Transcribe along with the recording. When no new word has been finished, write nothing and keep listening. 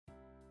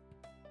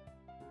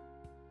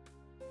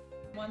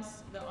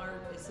once the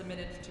art is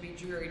submitted to be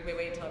juried, we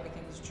wait until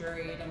everything's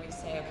juried and we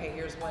say, okay,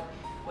 here's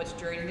what's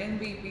juried. And then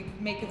we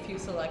make a few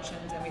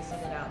selections and we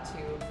send it out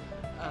to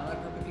a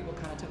group of people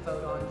kind of to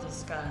vote on,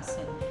 discuss,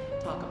 and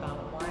talk about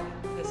why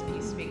did this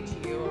piece speak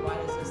to you, or why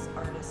does this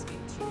artist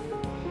speak to you.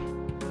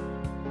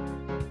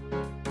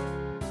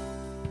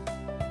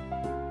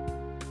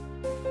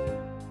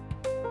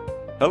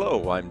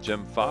 Hello, I'm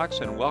Jim Fox,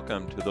 and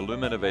welcome to the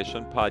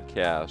Luminovation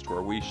Podcast,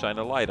 where we shine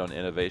a light on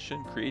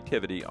innovation,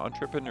 creativity,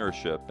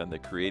 entrepreneurship, and the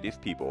creative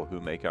people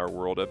who make our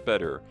world a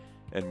better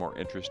and more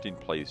interesting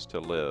place to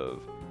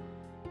live.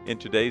 In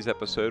today's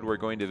episode, we're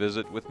going to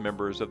visit with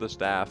members of the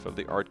staff of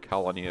the Art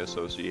Colony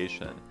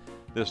Association.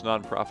 This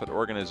nonprofit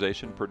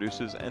organization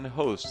produces and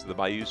hosts the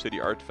Bayou City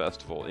Art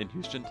Festival in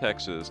Houston,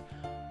 Texas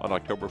on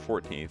October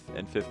 14th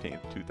and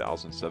 15th,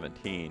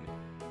 2017.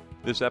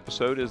 This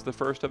episode is the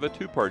first of a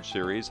two-part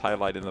series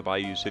highlighting the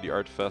Bayou City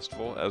Art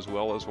Festival as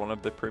well as one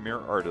of the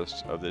premier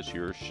artists of this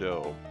year's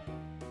show.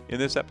 In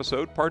this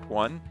episode, part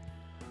one,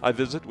 I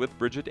visit with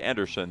Bridget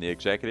Anderson, the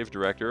Executive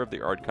Director of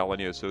the Art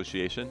Colony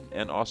Association,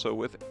 and also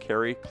with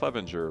Carrie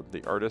Clevenger,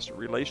 the Artist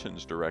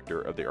Relations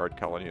Director of the Art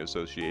Colony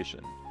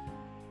Association.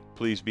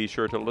 Please be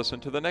sure to listen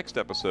to the next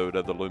episode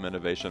of the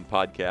Luminovation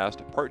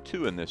Podcast, part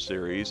two in this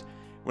series,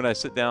 when I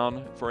sit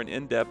down for an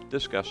in-depth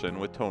discussion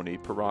with Tony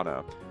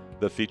Pirana,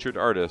 the featured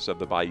artist of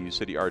the Bayou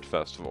City Art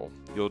Festival.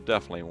 You'll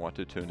definitely want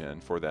to tune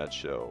in for that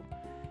show.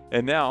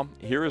 And now,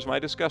 here is my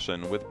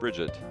discussion with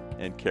Bridget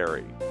and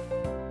Carrie.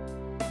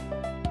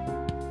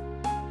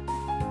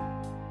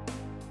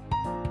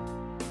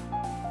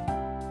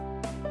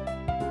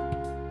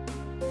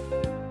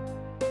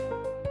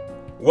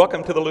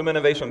 Welcome to the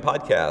Luminovation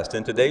Podcast.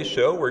 In today's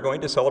show, we're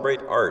going to celebrate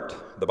art.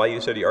 The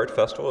Bayou City Art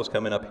Festival is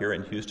coming up here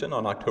in Houston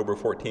on October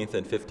 14th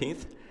and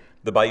 15th.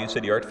 The Bayou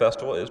City Art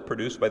Festival is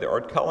produced by the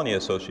Art Colony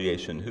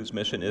Association, whose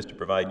mission is to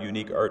provide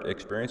unique art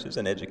experiences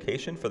and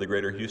education for the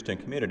greater Houston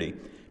community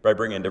by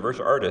bringing diverse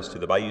artists to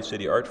the Bayou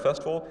City Art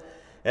Festival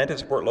and to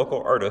support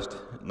local artist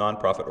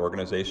nonprofit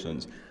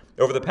organizations.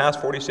 Over the past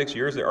 46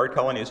 years, the Art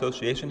Colony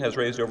Association has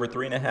raised over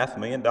 $3.5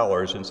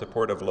 million in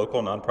support of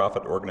local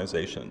nonprofit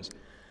organizations.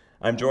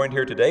 I'm joined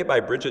here today by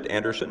Bridget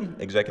Anderson,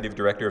 Executive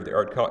Director of the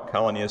Art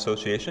Colony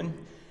Association,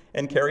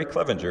 and Carrie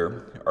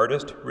Clevenger,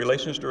 Artist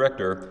Relations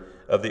Director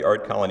of the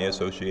Art Colony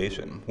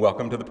Association.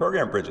 Welcome to the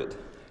program, Bridget.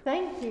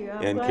 Thank you.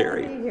 I'm and glad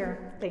Carrie. to be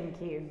here. Thank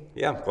you.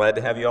 Yeah, glad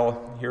to have you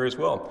all here as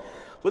well.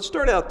 Let's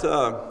start out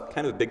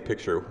kind of the big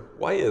picture.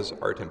 Why is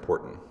art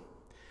important?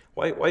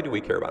 Why do we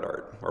care about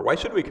art? Or why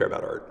should we care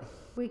about art?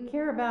 We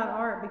care about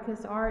art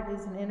because art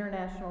is an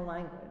international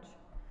language.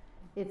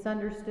 It's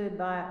understood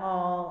by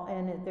all,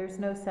 and there's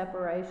no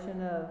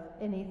separation of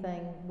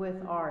anything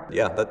with art.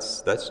 Yeah,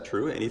 that's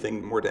true.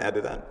 Anything more to add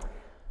to that?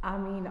 I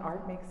mean,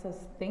 art makes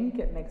us think,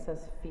 it makes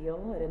us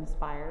feel, it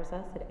inspires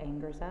us, it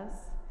angers us,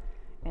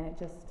 and it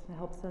just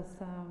helps us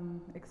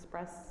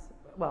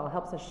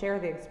helps us share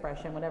the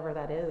expression, whatever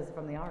that is,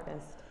 from the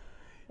artist.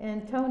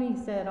 And Tony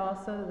said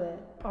also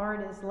that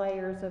art is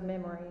layers of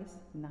memories.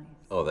 Nice.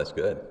 Oh, that's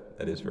good.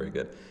 That is very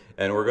good.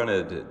 And we're going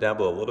to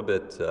dabble a little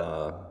bit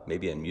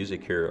maybe in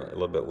music here a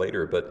little bit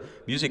later, but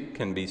music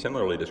can be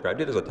similarly described.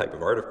 It is a type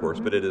of art, of course,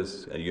 but it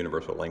is a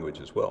universal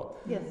language as well.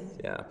 Yes.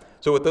 Yeah.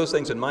 So with those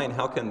things in mind,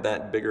 how can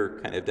that bigger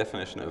kind of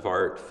definition of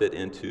art fit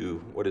into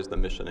what is the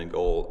mission and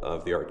goal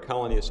of the Art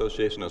Colony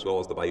Association as well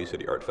as the Bayou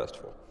City Art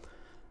Festival?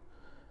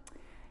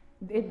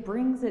 It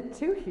brings it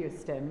to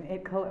Houston.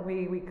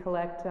 We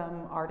collect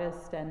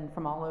artists and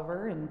from all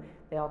over, and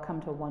they all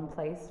come to one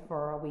place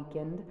for a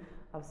weekend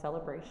of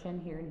celebration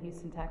here in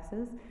Houston,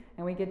 Texas,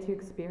 and we get to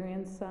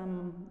experience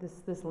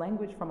this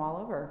language from all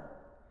over.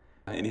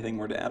 Anything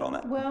more to add on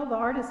that? Well, the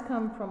artists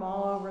come from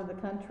all over the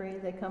country.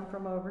 They come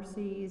from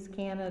overseas,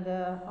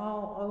 Canada,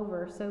 all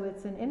over. So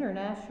it's an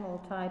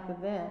international type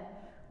event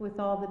with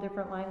all the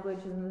different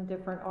languages and the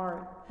different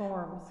art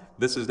forms.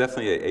 This is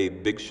definitely a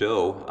big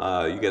show.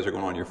 You guys are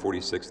going on your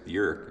 46th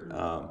year,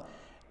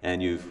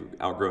 and you've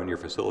outgrown your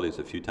facilities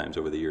a few times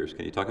over the years.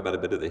 Can you talk about a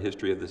bit of the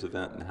history of this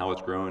event and how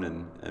it's grown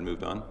and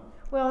moved on?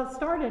 Well, it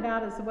started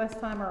out as the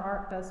Westheimer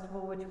Art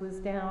Festival, which was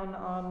down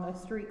on a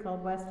street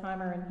called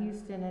Westheimer in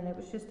Houston, and it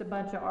was just a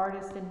bunch of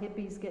artists and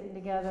hippies getting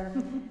together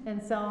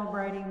and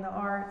celebrating the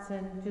arts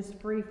and just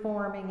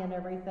free-forming and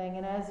everything.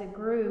 And as it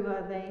grew,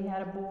 they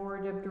had a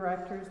board of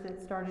directors that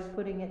started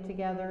putting it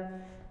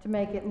together to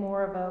make it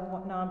more of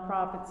a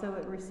nonprofit, so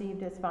it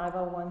received its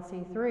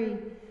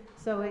 501c3,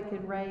 so it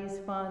could raise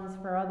funds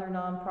for other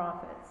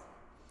nonprofits.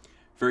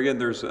 Very good.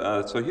 There's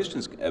so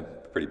Houston's a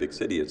pretty big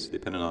city. It's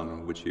dependent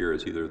on which year.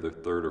 It's either the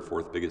third or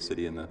fourth biggest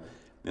city in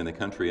the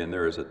country, and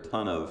there is a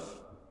ton of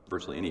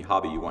virtually any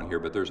hobby you want here.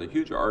 But there's a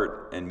huge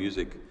art and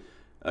music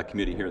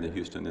community here in the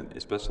Houston, and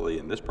especially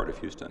in this part of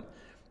Houston.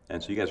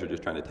 And so you guys are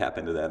just trying to tap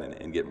into that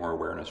and get more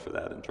awareness for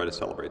that and try to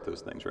celebrate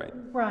those things, right?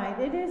 Right.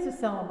 It is a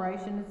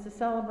celebration. It's a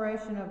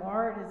celebration of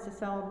art. It's a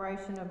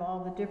celebration of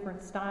all the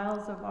different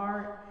styles of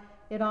art.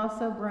 It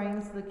also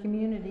brings the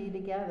community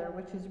together,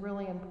 which is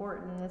really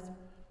important, and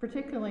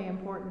particularly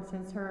important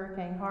since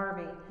Hurricane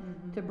Harvey,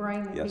 to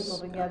bring the Yes, people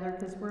yeah. together,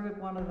 because we're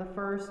one of the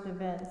first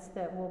events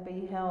that will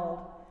be held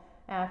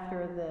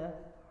after the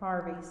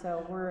Harvey,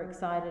 so we're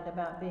excited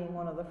about being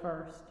one of the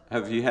first.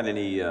 Have you had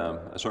any,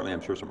 certainly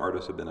I'm sure some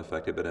artists have been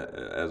affected, but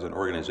as an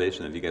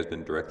organization, have you guys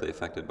been directly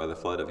affected by the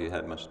flood? Have you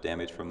had much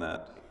damage from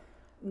that?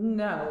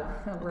 No,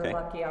 we're Okay.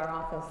 lucky.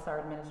 Our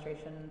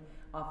administration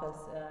office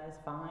is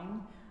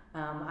fine.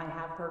 I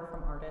have heard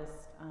from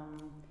artists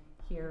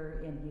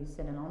here in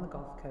Houston and on the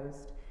Gulf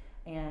Coast.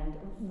 And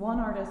one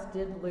artist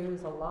did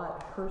lose a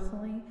lot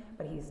personally,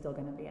 but he's still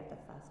going to be at the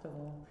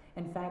festival.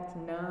 In fact,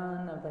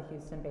 none of the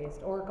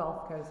Houston-based or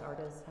Gulf Coast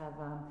artists have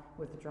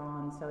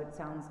withdrawn. So it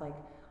sounds like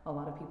a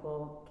lot of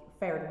people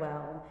fared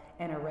well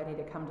and are ready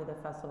to come to the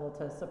festival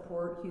to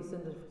support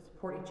Houston, to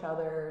support each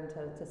other,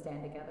 and to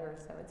stand together.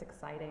 So it's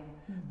exciting.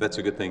 That's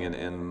a good thing,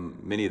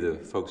 and many of the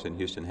folks in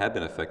Houston have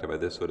been affected by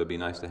this, so it'd be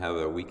nice to have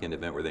a weekend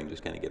event where they can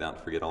just kind of get out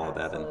and forget all of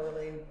that.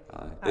 Absolutely. And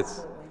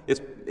Absolutely.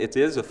 it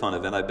is a fun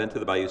event. I've been to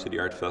the Bayou City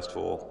Arts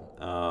Festival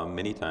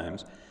many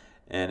times,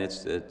 and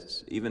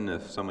it's even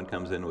if someone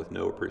comes in with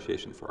no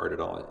appreciation for art at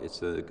all,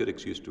 it's a good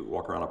excuse to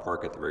walk around a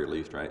park at the very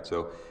least, right?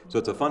 So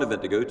it's a fun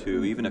event to go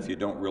to, even if you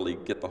don't really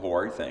get the whole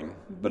art thing,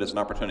 but it's an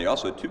opportunity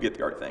also to get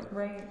the art thing.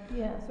 Right.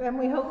 Yes, and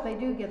we hope they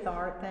do get the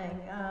art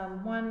thing.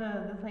 One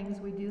of the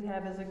things we do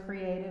have is a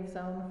creative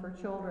zone for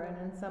children,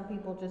 and some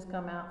people just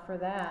come out for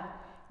that.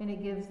 And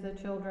it gives the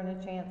children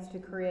a chance to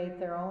create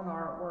their own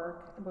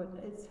artwork, but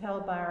it's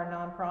held by our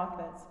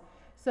nonprofits.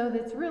 So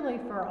it's really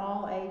for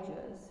all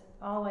ages.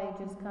 All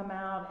ages come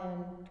out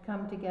and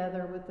come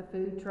together with the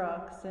food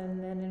trucks and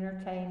then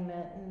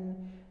entertainment,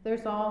 and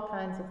there's all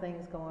kinds of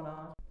things going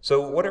on.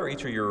 So what are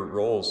each of your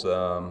roles?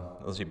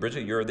 Let's see,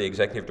 Bridget, you're the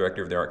Executive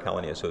Director of the Art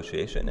Colony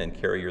Association, and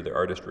Carrie, you're the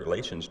Artist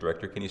Relations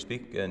Director. Can you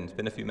speak and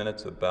spend a few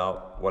minutes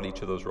about what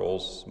each of those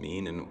roles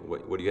mean, and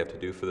what do you have to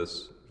do for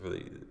the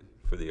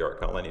Art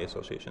Colony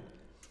Association?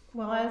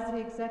 Well, as the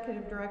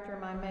executive director,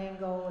 my main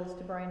goal is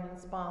to bring in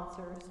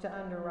sponsors to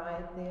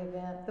underwrite the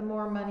event. The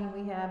more money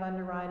we have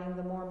underwriting,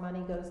 the more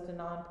money goes to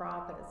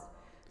nonprofits.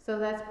 So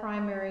that's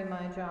primary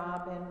my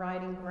job, in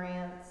writing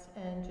grants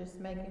and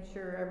just making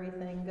sure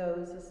everything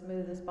goes as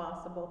smooth as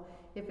possible.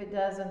 If it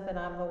doesn't, then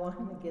I'm the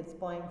one that gets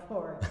blamed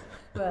for it.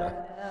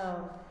 But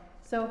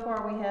so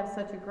far we have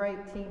such a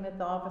great team at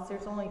the office.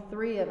 There's only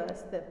 3 of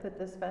us that put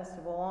this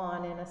festival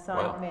on, and a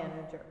site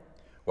manager.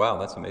 Wow,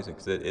 that's amazing,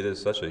 because it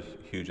is such a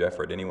huge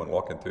effort. Anyone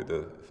walking through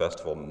the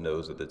festival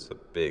knows that it's a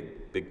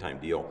big time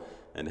deal,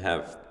 and to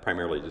have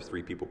primarily just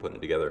 3 people putting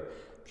it together.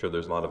 I'm sure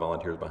there's a lot of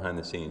volunteers behind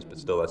the scenes, but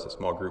still that's a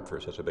small group for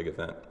such a big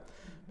event.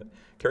 But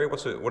Carrie,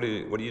 what do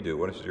you do?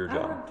 What is your I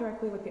job? work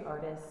directly with the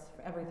artists,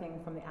 everything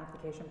from the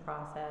application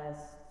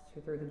process to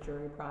through the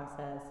jury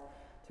process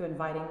to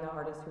inviting the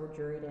artists who were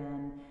juried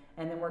in,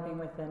 and then working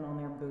with them on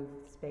their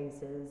booth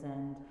spaces.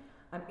 And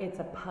it's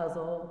a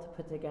puzzle to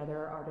put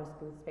together artist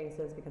booth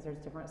spaces because there's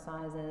different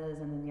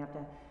sizes, and then you have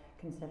to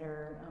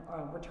consider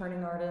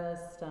returning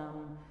artists,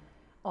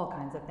 all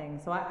kinds of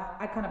things. So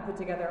I kind of put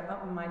together,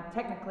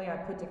 I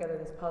put together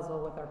this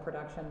puzzle with our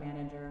production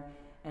manager,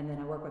 and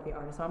then I work with the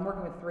artist. So I'm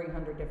working with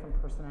 300 different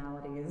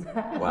personalities.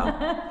 Wow.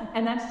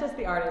 And that's just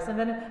the artist. And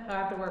then I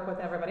have to work with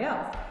everybody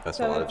else. That's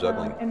so a lot of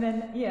juggling. And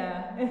then,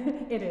 yeah,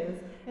 it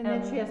is. And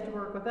then she has to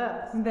work with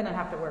us. And then I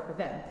have to work with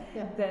them.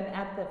 Yeah. Then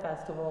at the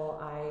festival,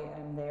 I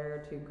am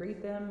there to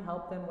greet them,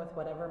 help them with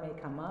whatever may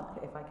come up,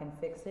 if I can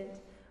fix it.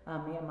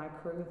 Me and my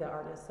crew, the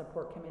Artist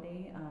Support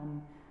Committee,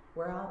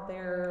 we're out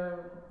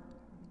there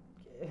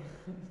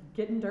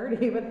getting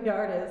dirty with the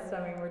artists.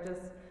 I mean, we're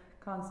just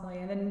constantly,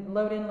 and then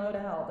load in, load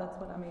out. That's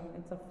what I mean.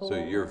 It's a full. So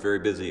you're very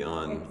busy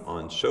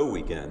on show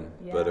weekend,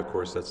 but of Yeah.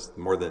 course that's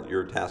more than,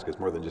 your task is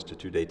more than just a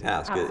 2-day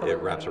task. It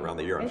wraps around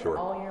the year, I'm sure.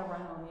 It's all year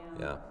round, yeah.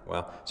 Yeah,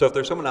 wow. So if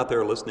there's someone out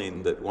there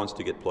listening that wants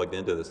to get plugged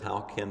into this, how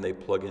can they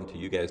plug into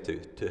you guys to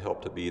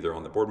help to be either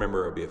on the board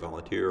member or be a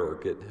volunteer or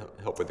get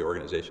help with the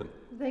organization?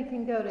 They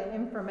can go to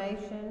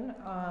information,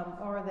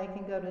 or they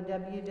can go to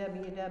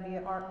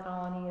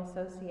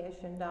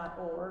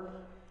www.artcolonyassociation.org.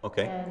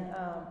 Okay. And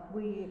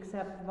we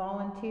accept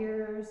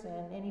volunteers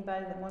and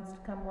anybody that wants to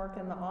come work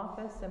in the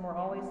office, and we're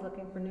always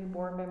looking for new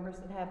board members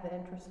that have the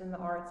interest in the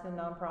arts and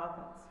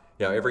nonprofits.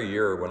 Yeah, every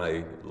year when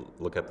I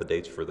look up the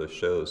dates for the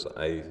shows,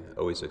 I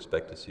always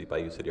expect to see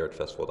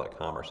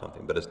BayouCityArtFestival.com or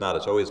something, but it's not.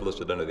 It's always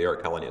listed under the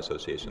Art Colony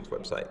Association's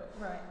website.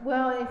 Right.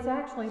 Well, it's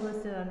actually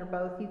listed under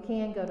both. You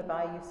can go to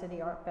Bayou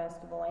City Art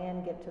Festival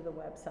and get to the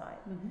website.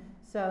 Mm-hmm.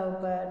 So,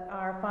 but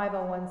our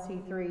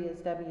 501c3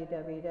 is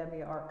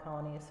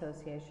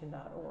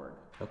www.artcolonyassociation.org.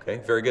 Okay,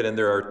 very good. And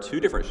there are 2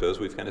 different shows.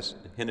 We've kind of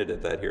hinted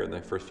at that here in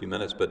the first few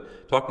minutes,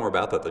 but talk more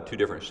about that, the 2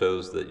 different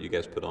shows that you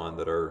guys put on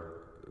that are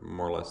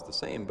more or less the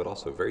same, but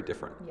also very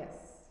different.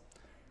 Yes.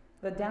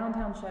 The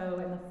downtown show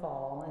in the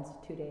fall, it's a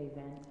 2-day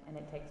event, and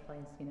it takes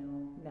place,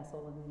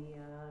 nestled in the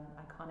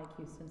iconic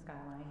Houston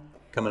skyline.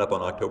 Coming up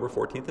on October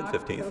 14th and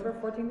 15th. October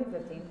 14th and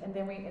 15th, and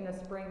then in the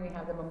spring we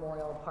have the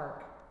Memorial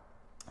Park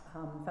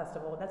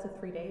Festival. That's a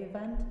 3-day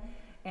event,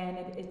 And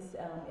it's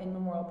in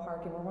Memorial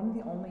Park, and we're one of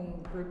the only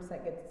groups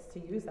that gets to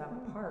use that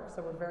park.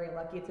 So we're very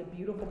lucky. It's a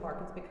beautiful park.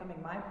 It's becoming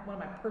one of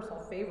my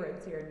personal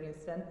favorites here in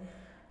Houston.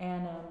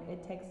 And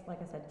it takes,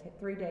 like I said,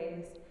 3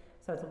 days,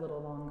 so it's a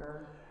little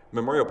longer.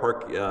 Memorial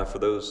Park, for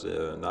those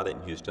not in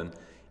Houston,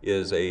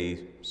 is a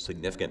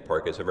significant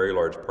park. It's a very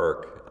large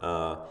park.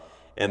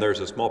 And there's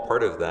a small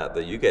part of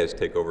that you guys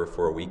take over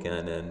for a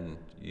weekend, and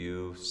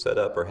you set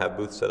up or have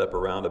booths set up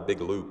around a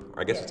big loop.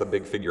 I guess It's a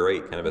big figure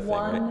 8 kind of a thing,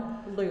 right?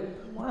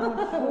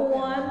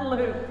 One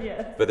loop,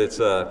 yes. But it's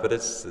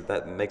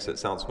that makes it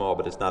sound small,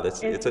 but it's not.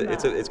 It's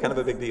kind of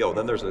a big deal.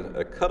 Then there's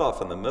a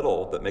cutoff in the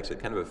middle that makes it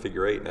kind of a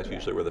figure 8, and that's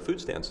usually where the food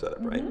stand's set up,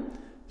 right?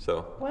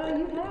 So. Well,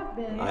 you have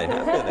been. I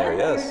have been there,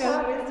 yes.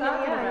 You're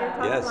talking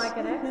Yes. like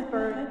an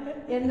expert.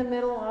 In the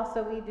middle,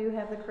 also, we do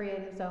have the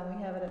Creative Zone.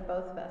 We have it at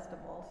both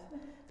festivals.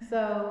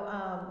 So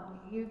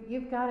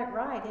you've got it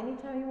right.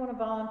 Anytime you want to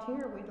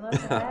volunteer, we'd love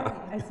to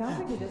have you. It sounds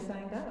like you just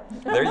signed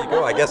up. There you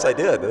go. I guess I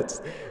did.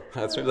 As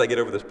soon as I get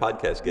over this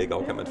podcast gig,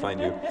 I'll come and find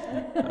you.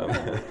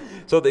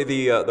 So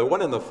the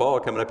one in the fall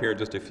coming up here in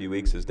just a few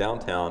weeks is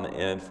downtown,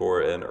 and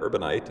for an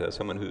urbanite,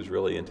 someone who's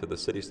really into the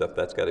city stuff,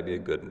 that's got to be a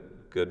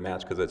good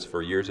match, because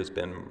for years it's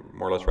been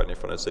more or less right in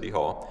front of City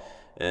Hall,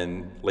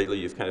 and lately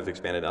you've kind of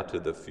expanded out to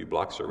the few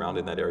blocks around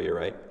in that area,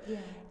 right? Yeah.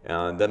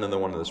 And then the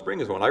one in the spring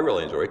is one I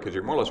really enjoy, because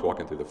you're more or less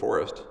walking through the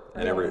forest,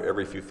 and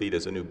every few feet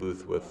is a new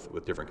booth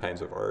with different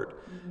kinds of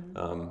art.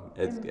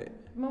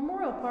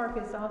 Memorial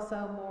Park is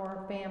also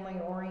more family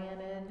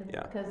oriented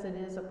because it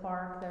is a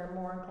park. They're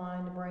more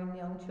inclined to bring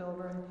young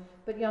children,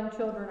 but young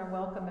children are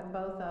welcome at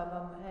both of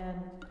them, and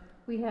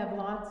we have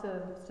lots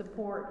of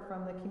support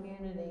from the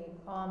community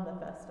on the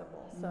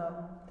festival,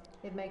 so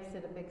it makes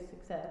it a big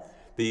success.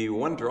 The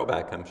one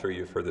drawback, I'm sure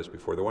you've heard this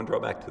before, the one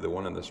drawback to the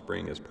one in the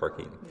spring is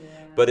parking. Yeah.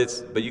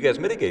 But you guys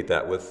mitigate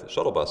that with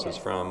shuttle buses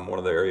from one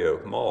of the area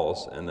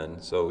malls, and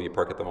then so you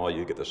park at the mall,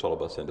 you get the shuttle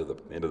bus into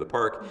the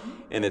park,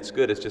 and it's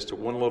good. It's just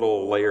one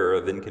little layer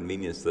of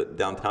inconvenience that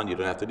downtown you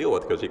don't have to deal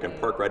with, because you can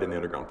park right in the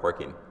underground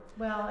parking.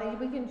 Well,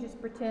 we can just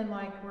pretend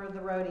like we're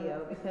the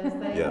rodeo, because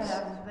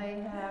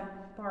they have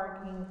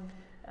parking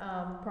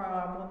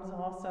problems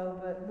also,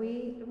 but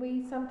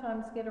we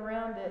sometimes get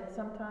around it.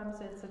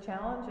 Sometimes it's a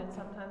challenge, and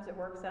sometimes it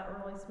works out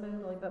really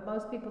smoothly, but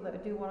most people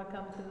that do want to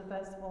come to the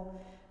festival,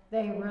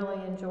 they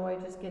really enjoy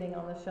just getting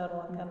on the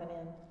shuttle and coming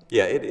in.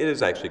 Yeah, it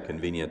is actually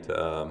convenient.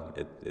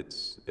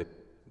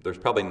 There's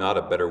probably not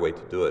a better way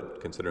to do it,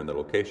 considering the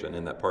location,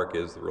 and that park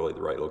is really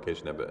the right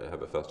location to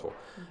have a festival.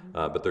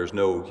 But there's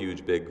no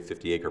huge big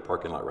 50-acre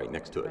parking lot right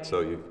next to it,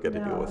 so you've got to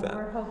deal with that.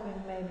 We're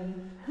hoping maybe.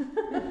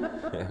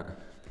 Yeah.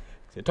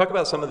 Talk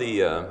about some of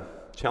the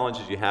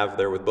challenges you have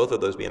there with both of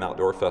those being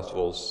outdoor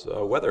festivals.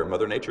 Weather,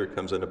 Mother Nature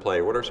comes into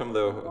play. What are some of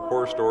the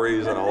horror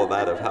stories and all of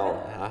that of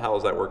how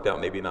has that worked out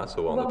maybe not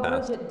so well in the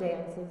past? Bridget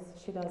dances.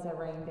 She does a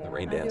rain dance. A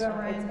rain dance.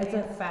 It's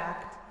a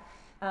fact.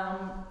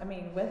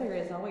 Weather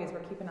is always, we're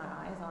keeping our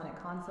eyes on it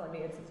constantly.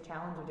 It's a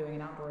challenge of doing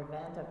an outdoor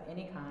event of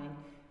any kind.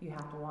 You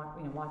have to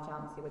watch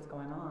out and see what's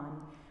going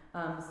on.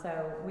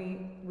 So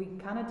we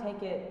kind of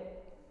take it.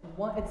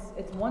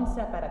 It's one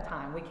step at a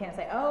time. We can't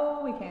say,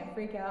 we can't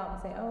freak out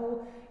and say,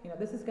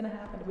 this is going to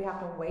happen. We have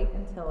to wait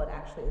until it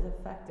actually is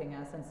affecting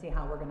us and see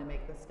how we're going to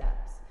make the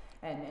steps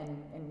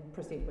and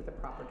proceed with the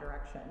proper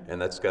direction. And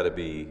that's got to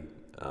be,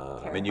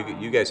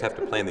 you guys have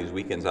to plan these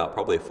weekends out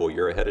probably a full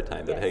year ahead of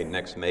time. That hey,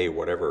 next May,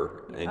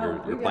 whatever, and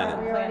you're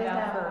planning. Planned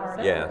out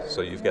for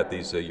so you've got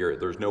these.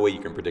 There's no way you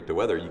can predict the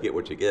weather. You get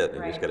what you get,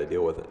 and you just got to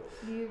deal with it.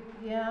 You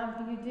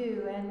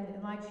do,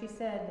 and like she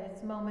said,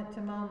 it's moment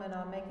to moment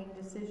on making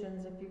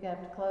decisions if you have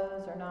to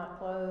close or not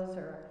close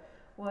or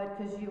what,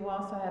 because you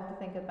also have to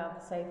think about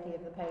the safety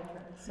of the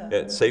patrons.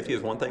 So. Safety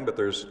is one thing, but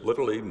there's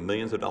literally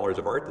millions of dollars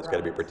of art that's got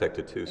to be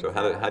protected too. So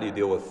how do you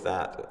deal with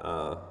that?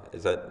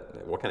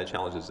 What kind of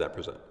challenges does that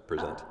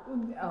present?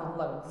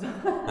 Loads.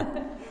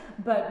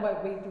 But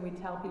what we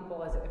tell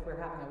people is if we're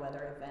having a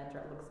weather event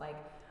or it looks like,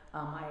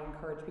 I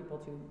encourage people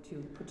to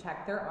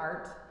protect their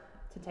art,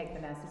 to take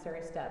the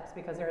necessary steps,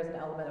 because there is an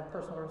element of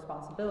personal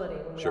responsibility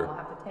when we all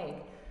have to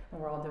take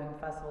when we're all doing a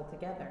festival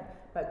together.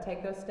 But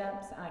take those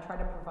steps, and I try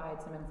to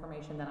provide some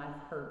information that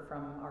I've heard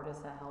from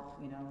artists that help,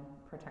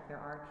 protect their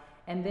art.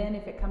 And then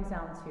if it comes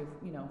down to,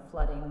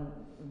 flooding,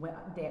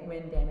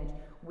 wind damage,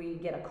 we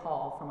get a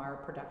call from our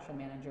production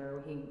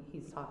manager.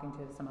 He's talking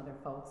to some other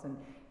folks, and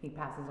he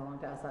passes along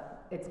to us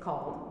that it's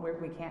called.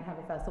 We can't have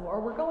a festival,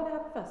 or we're going to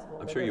have a festival.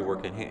 I'm sure you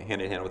work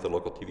hand in hand with the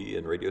local TV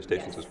and radio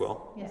stations as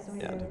well. Yes, we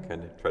do. To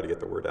kind of try to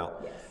get the word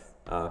out.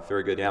 Yes.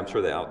 Very good. Yeah, I'm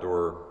sure the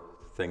outdoor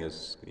thing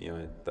is,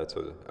 that's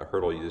a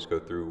hurdle you just go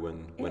through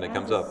when it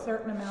comes up. A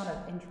certain amount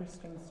of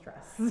interesting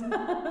stress.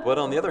 But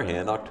on the other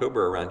hand,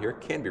 October around here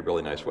can be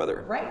really nice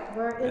weather. Right.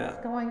 Where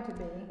it's going to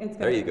be. It's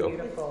going to be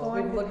beautiful.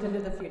 We've looked into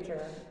the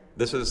future.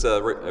 This is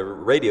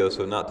radio,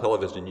 so not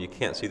television. You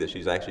can't see that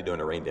she's actually doing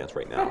a rain dance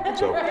right now.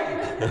 So,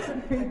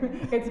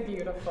 It's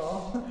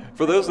beautiful.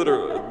 for those that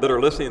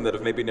are listening that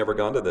have maybe never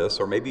gone to this,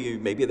 or maybe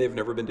they've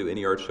never been to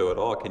any art show at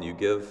all, can you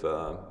give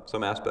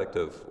some aspect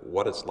of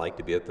what it's like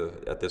to be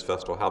at this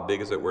festival? How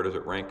big is it? Where does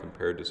it rank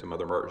compared to some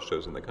other art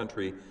shows in the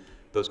country?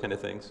 Those kind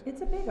of things.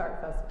 It's a big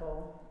art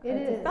festival.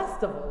 It's a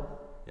festival.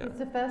 Yeah.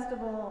 It's a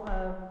festival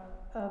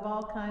of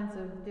all kinds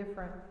of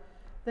different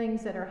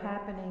things that are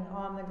happening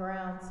on the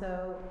ground.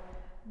 So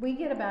we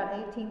get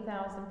about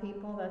 18,000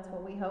 people. That's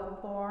what we hope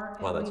for.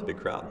 Wow, that's a big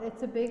crowd.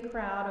 It's a big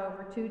crowd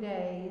over 2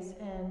 days.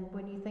 And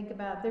when you think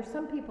about, there's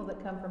some people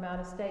that come from out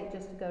of state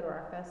just to go to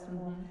our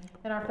festival.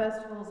 And our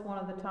festival is one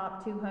of the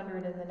top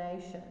 200 in the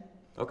nation.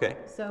 Okay.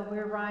 So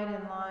we're right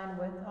in line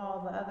with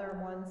all the other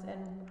ones.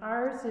 And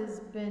ours has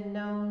been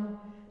known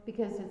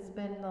because it's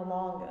been the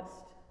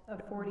longest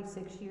of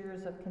 46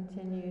 years of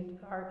continued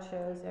art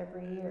shows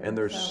every year. And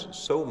there's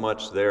so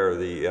much there.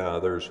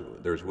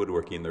 There's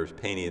woodworking, there's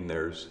painting,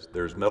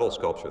 there's metal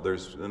sculpture.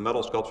 There's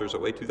metal sculptures that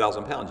weigh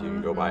 2,000 pounds you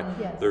can go by.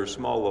 Yes. There's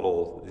small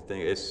little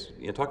things.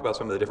 Talk about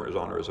some of the different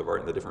genres of art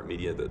and the different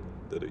media that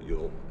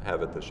you'll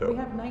have at the show. We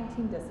have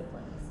 19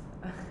 disciplines.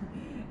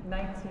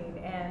 19,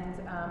 and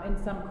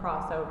in some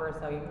crossover,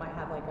 so you might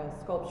have like a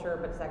sculpture,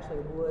 but it's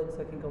actually wood,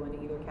 so it can go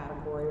into either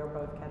category or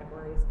both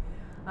categories.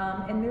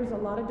 And there's a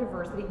lot of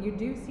diversity. You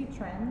do see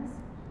trends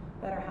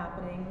that are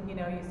happening. You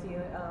see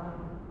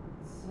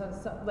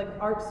like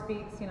art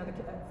speaks.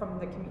 From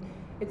the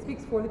it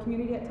speaks for the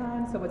community at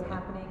times. So what's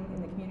happening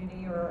in the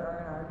community or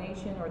in our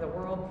nation or the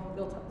world,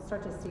 you'll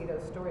start to see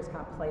those stories kind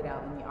of played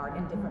out in the art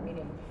in different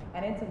mediums.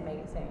 And it's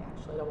amazing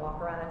actually to walk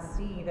around and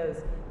see those.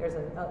 There's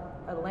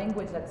a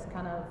language that's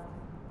kind of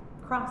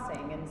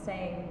crossing and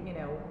saying,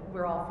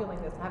 we're all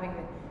feeling this, having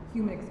the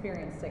human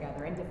experience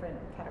together in different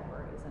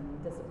categories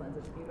and disciplines.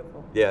 It's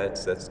beautiful. Yeah,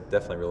 that's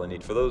definitely really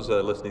neat. For those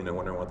listening and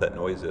wondering what that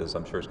noise is,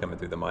 I'm sure it's coming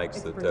through the mics.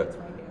 It's Bridget's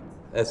rain dance.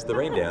 That's the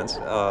rain dance.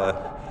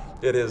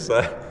 It is.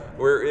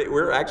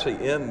 We're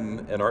actually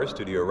in an art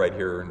studio right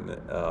here,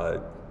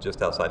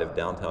 just outside of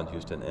downtown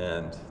Houston,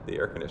 and the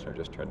air conditioner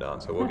just turned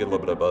on, so we'll get a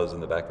little bit of buzz in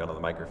the background of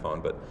the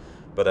microphone, but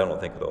I don't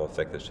think it'll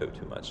affect the show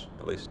too much.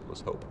 At least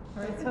let's hope.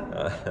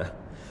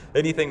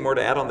 Anything more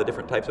to add on the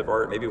different types of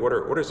art? Maybe what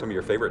are some of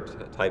your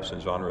favorite types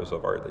and genres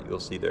of art that you'll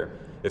see there?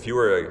 If you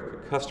were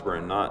a customer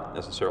and not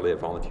necessarily a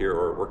volunteer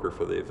or a worker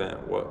for the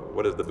event,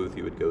 what is the booth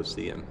you would go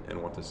see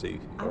and want to see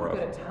more of?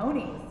 I would go to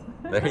Tony's.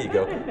 There you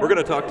go. We're going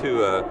to talk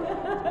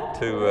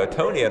to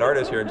Tony, an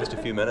artist, here in just a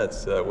few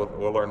minutes.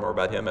 We'll learn more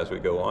about him as we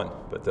go on.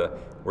 But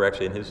we're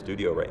actually in his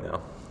studio right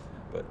now.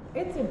 But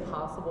it's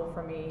impossible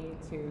for me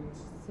to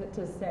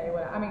say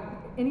what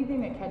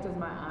anything that catches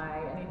my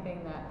eye,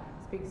 anything that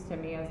speaks to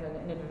me as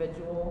an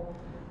individual,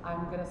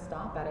 I'm gonna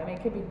stop at it.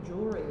 It could be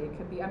jewelry. It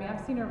could be.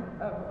 I've seen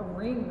a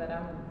ring that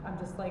I'm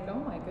just like, oh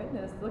my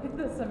goodness, look at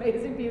this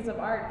amazing piece of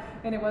art.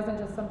 And it wasn't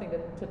just something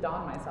to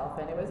don myself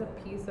in. It was a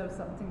piece of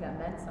something that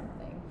meant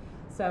something.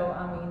 So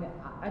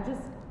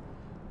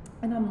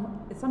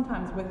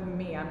sometimes with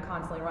me, I'm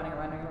constantly running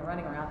around.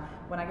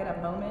 When I get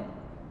a moment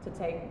to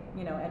take,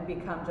 and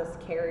become just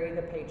carry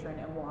the patron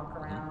and walk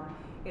around.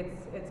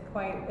 It's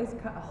kind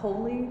of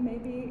holy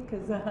maybe,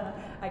 because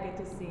I get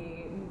to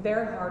see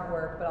their hard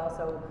work, but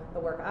also the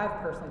work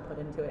I've personally put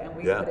into it, and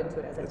we put into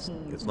it as a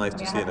team. It's nice to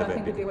see it has nothing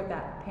an to do with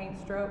that paint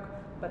stroke,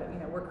 but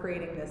we're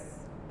creating this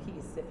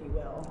piece, if you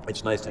will.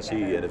 It's nice to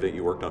see an event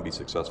you worked on be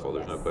successful.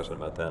 There's no question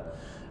about that.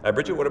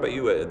 Bridget, what about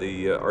you,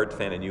 the art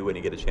fan in you? When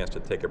you get a chance to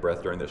take a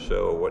breath during the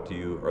show,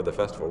 or the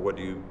festival, what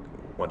do you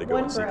want to go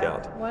and seek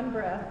out? One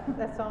breath.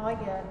 That's all I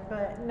get.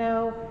 But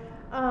no,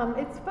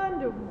 it's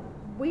fun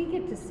we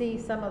get to see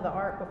some of the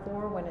art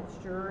before when it's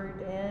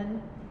juried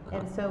in,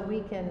 and so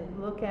we can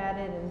look at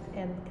it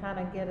and kind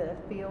of get a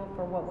feel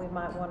for what we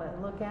might want to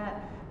look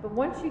at. But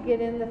once you get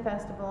in the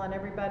festival and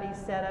everybody's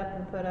set up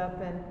and put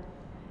up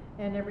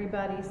and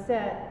everybody's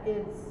set,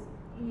 it's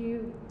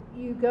you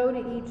go to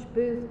each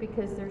booth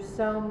because there's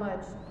so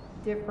much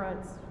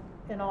difference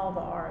in all the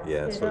art.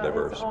 Yeah, it's so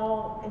diverse. It's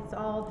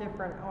all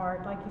different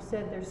art. Like you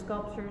said, there's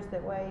sculptures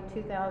that weigh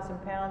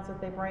 2,000 pounds that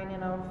they bring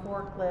in on a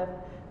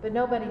forklift, but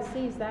nobody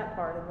sees that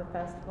part of the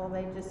festival.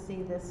 They just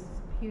see this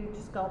huge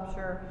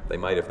sculpture. They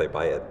might if they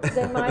buy it.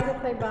 They might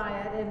if they buy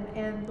it,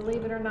 and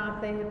believe it or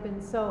not, they have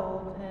been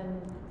sold.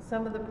 And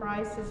some of the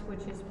prices,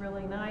 which is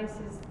really nice,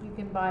 is you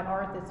can buy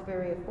art that's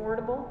very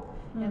affordable,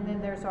 and then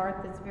there's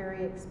art that's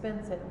very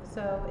expensive.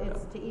 So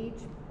it's to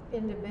each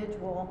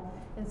individual.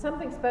 And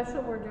something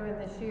special we're doing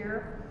this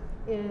year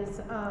is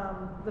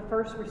the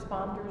first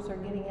responders are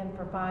getting in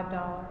for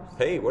 $5.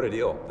 Hey, what a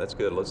deal. That's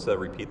good. Let's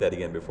repeat that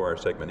again before our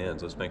segment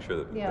ends. Let's make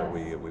sure that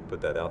we put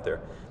that out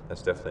there.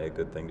 That's definitely a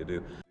good thing to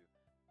do.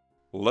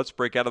 Let's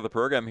break out of the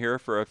program here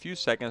for a few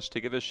seconds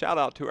to give a shout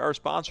out to our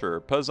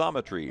sponsor,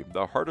 Puzzometry,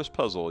 the hardest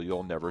puzzle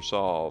you'll never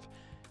solve.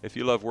 If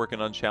you love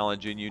working on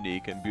challenging,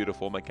 unique, and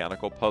beautiful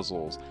mechanical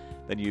puzzles,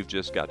 then you've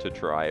just got to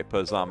try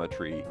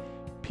Puzzometry.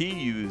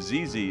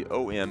 Puzzometry,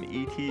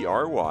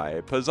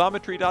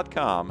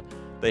 Puzzometry.com.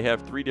 They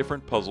have 3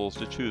 different puzzles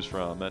to choose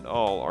from, and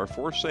all are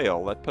for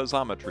sale at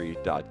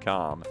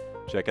Puzzometry.com.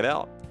 Check it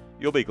out.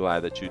 You'll be glad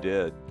that you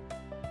did.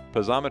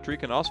 Puzzometry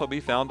can also be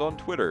found on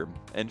Twitter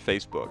and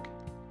Facebook.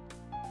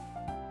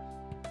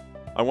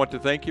 I want to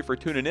thank you for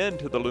tuning in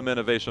to the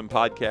Luminovation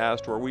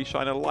podcast, where we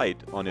shine a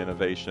light on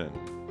innovation.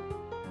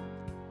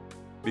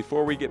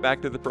 Before we get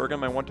back to the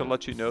program, I want to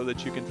let you know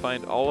that you can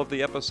find all of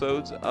the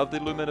episodes of the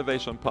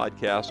Luminovation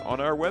podcast on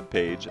our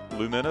webpage,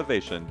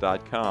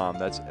 luminovation.com.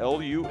 That's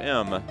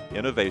L-U-M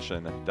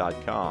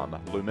innovation.com,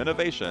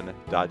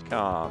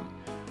 luminovation.com.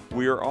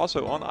 We are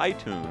also on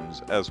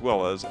iTunes as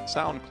well as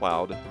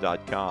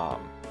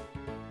SoundCloud.com.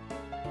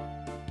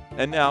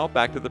 And now,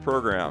 back to the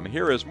program.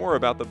 Here is more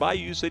about the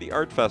Bayou City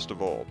Art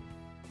Festival.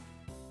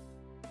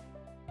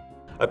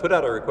 I put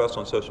out a request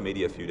on social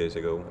media a few days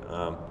ago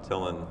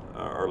telling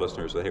our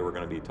listeners that, hey, we're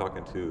going to be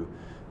talking to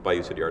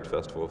Bayou City Art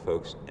Festival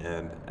folks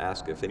and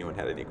ask if anyone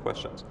had any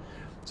questions.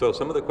 So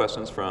some of the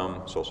questions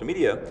from social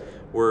media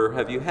were,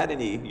 have you had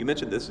any, you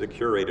mentioned this is a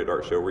curated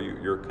art show where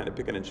you're kind of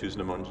picking and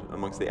choosing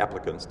amongst the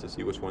applicants to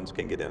see which ones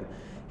can get in.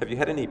 Have you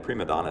had any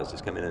prima donnas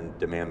just come in and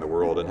demand the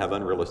world and have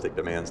unrealistic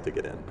demands to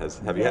get in?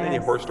 Have you had any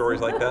horror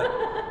stories like that?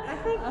 I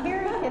think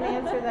Carrie can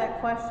answer that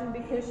question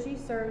because she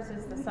serves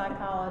as the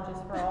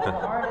psychologist for all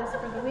the artists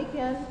for the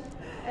weekend.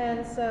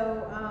 And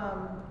so,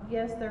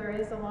 yes, there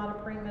is a lot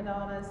of prima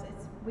donnas.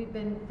 We've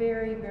been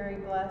very, very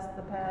blessed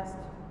the past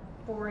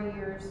 4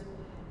 years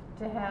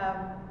to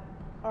have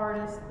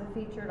artists, the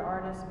featured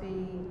artists,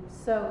 be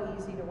so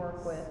easy to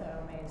work with. So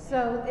amazing.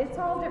 So it's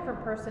all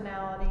different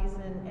personalities,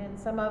 and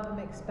some of them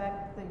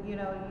expect that you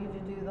to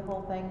do the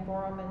whole thing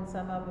for them, and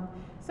some of them.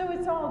 So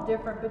it's all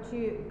different.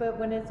 But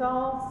when it's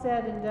all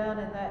said and done,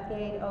 and that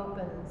gate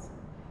opens,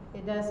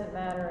 it doesn't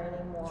matter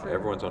anymore. Sure.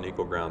 Everyone's on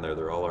equal ground there.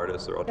 They're all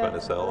artists. They're all trying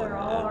to sell. They're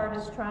all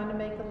artists trying to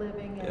make a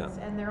living,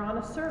 and they're on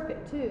a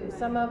circuit too.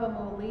 Some of them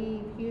will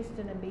leave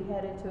Houston and be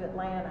headed to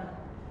Atlanta.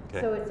 Okay.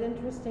 So it's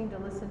interesting to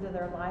listen to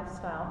their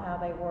lifestyle, how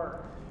they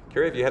work.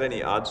 Carrie, have you had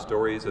any odd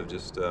stories of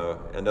just,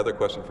 another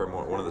question from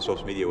one of the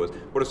social media was,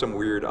 what are some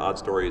weird odd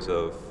stories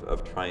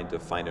of trying to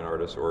find an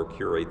artist or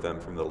curate them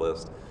from the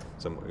list?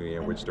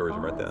 Which stories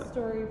you read that? An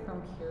story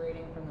from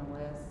curating from the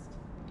list.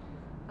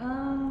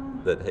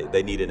 That, hey,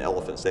 they need an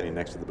elephant standing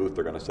next to the booth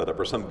they're going to set up,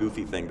 or some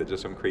goofy thing that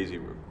just some crazy.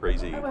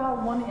 Well,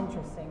 one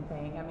interesting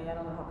thing, I mean, I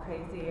don't know how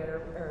crazy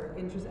or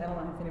interesting, I don't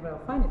know if anybody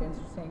will find it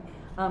interesting.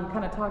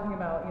 Kind of talking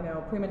about,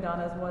 prima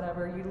donnas,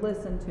 whatever, you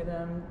listen to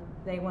them,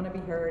 they want to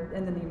be heard,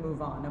 and then you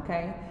move on,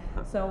 okay?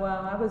 So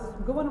I was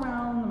going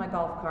around my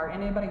golf cart.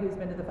 Anybody who's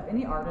been to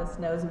any artist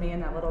knows me in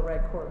that little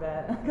red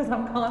Corvette, because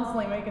I'm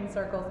constantly making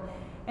circles.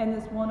 And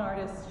this one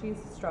artist, she's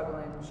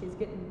struggling. She's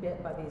getting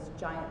bit by these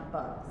giant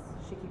bugs.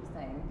 She keeps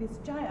saying, these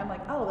giant, I'm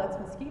like, oh, that's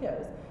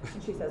mosquitoes.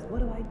 And she says, what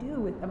do I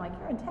do with, I'm like,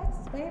 you're in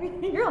Texas, baby.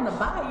 You're on the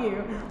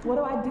bayou. What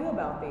do I do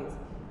about these?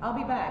 I'll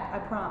be back, I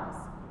promise.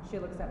 She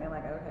looks at me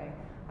like, okay.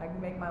 I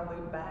make my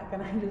loop back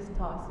and I just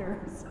toss her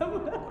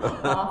some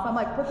off. I'm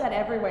like, put that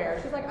everywhere.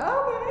 She's like,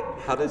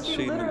 okay. How did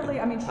she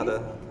literally, I mean,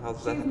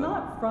 she's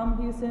not from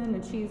Houston,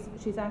 and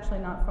she's actually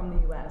not from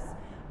the U.S.,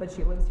 but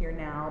she lives here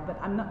now. But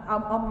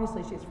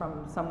obviously she's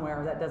from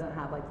somewhere that doesn't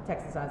have like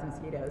Texas-sized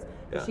mosquitoes.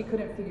 But she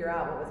couldn't figure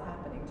out what was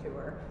happening to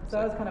her. So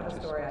that was kind of a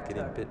story I took.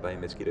 Getting bit by a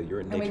mosquito, you're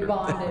in nature. And we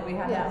bonded. We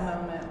had that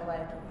moment. We're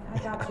like, I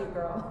got you,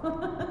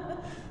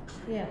 girl.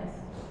 Yes.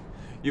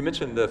 You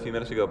mentioned a few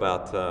minutes ago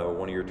about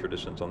one of your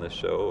traditions on this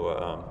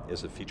show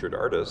is a featured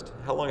artist.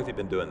 How long have you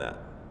been doing that?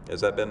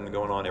 Has that been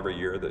going on every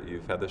year that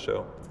you've had the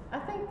show? I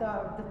think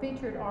the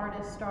featured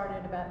artist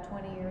started about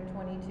 20 or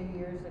 22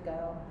 years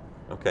ago.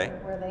 Okay.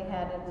 Where they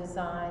had a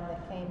design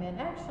that came in.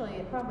 Actually,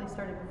 it probably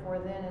started before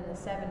then in the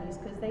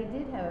 70s, because they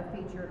did have a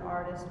featured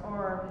artist,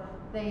 or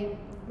they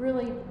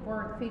really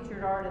weren't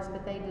featured artists,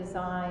 but they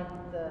designed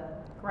the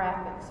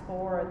graphics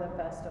for the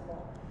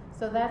festival.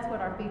 So that's what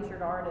our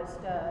featured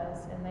artist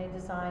does, and they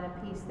design a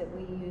piece that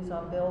we use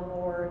on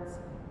billboards,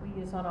 we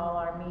use on all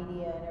our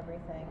media and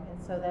everything,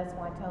 and so that's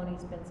why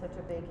Tony's been such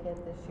a big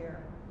hit this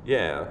year.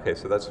 Yeah, okay,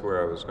 so that's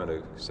where I was going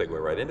to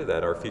segue right into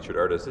that. Our featured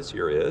artist this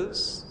year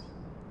is?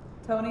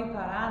 Tony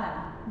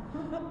Parana.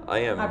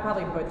 I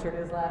probably butchered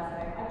his last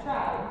name. I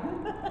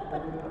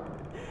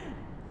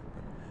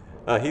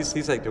tried.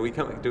 He's like, do we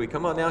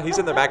come on now? He's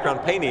in the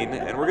background painting,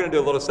 and we're going to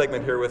do a little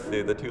segment here with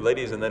the two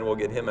ladies, and then we'll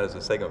get him as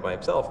a segment by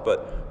himself.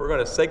 But we're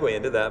going to segue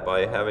into that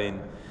by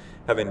having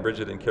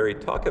Bridget and Carrie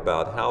talk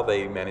about how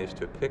they managed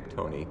to pick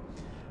Tony.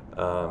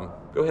 Go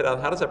ahead.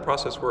 How does that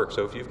process work?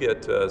 So if you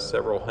get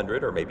several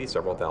hundred or maybe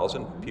several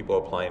thousand people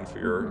applying for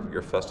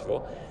your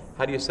festival,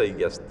 how do you say,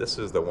 yes, this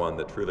is the one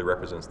that truly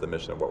represents the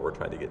mission of what we're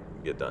trying to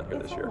get done here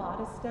this year? It's a lot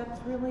of steps,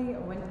 really.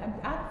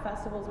 At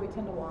festivals, we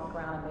tend to walk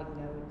around and make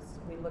notes.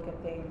 We look at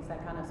things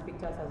that kind of speak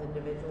to us as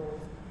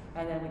individuals,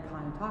 and then we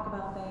kind of talk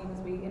about things.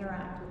 We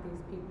interact with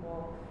these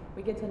people.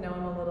 We get to know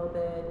them a little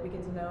bit. We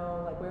get to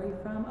know, like, where are you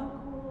from? Oh,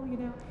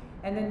 cool,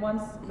 And then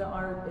once the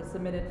art is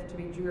submitted to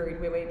be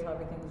juried, we wait until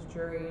everything's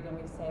juried, and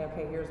we say,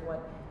 okay, here's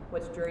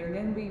what's juried. And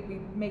then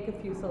we make a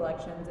few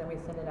selections, and we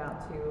send it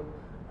out to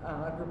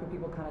a group of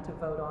people kind of to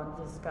vote on,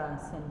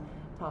 discuss, and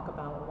talk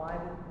about why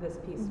did this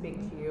piece speak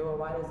to you, or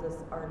why does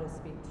this artist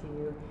speak to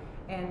you.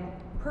 And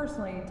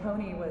personally,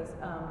 Tony was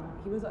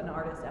he was an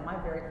artist at my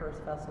very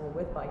first festival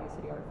with Bayou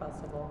City Art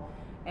Festival,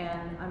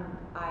 and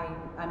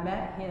I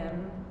met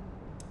him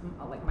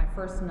like my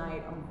first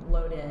night on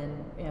Load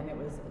In, and it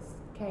was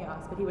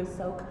chaos, but he was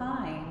so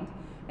kind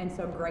and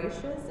so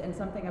gracious, and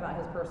something about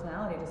his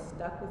personality just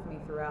stuck with me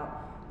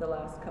throughout the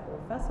last couple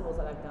of festivals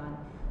that I've done.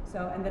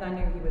 So, and then I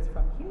knew he was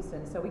from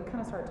Houston, so we kind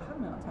of started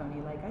talking about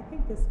Tony, like, I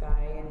think this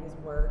guy and his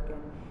work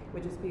and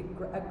would just be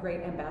a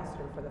great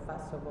ambassador for the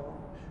festival.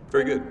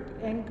 Very good.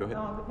 And, Go ahead.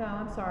 oh, no,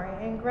 I'm sorry.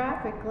 And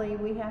graphically,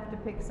 we have to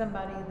pick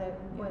somebody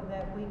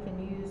that we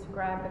can use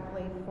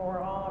graphically for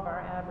all of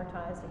our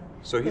advertising.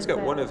 So he's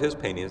got one of his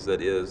paintings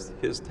that is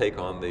his take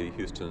on the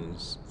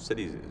Houston's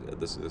city,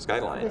 the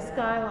skyline. The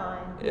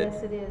skyline,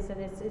 yes, it is, and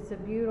it's a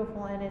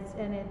beautiful, and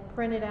it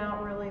printed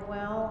out really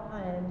well,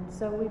 and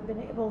so we've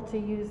been able to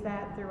use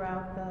that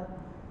throughout the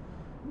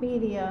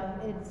media.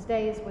 It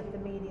stays with the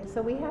media,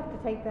 so we have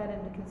to take that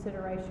into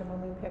consideration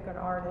when we pick an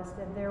artist,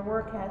 and their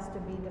work has to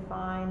be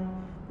defined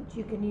that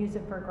you can use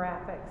it for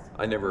graphics.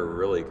 I never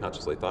really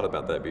consciously thought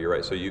about that, but you're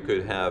right. So you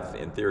could have,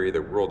 in theory,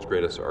 the world's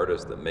greatest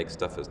artist that makes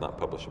stuff that's not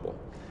publishable.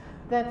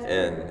 That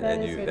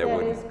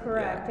is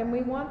correct. Yeah. And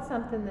we want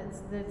something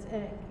that's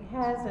it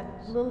has a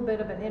little bit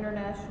of an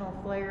international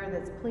flair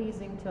that's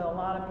pleasing to a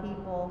lot of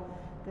people,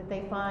 that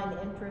they find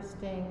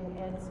interesting.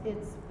 And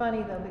it's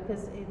funny though,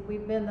 because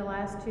we've been the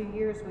last 2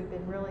 years, we've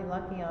been really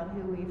lucky on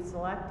who we've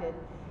selected,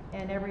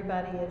 and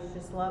everybody has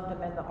just loved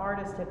them, and the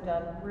artists have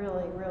done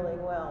really, really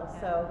well.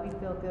 So we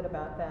feel good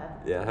about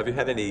that. Yeah. Have you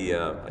had any,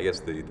 I guess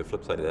the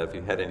flip side of that, have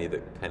you had any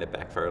that kind of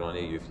backfired on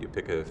you? You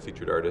pick a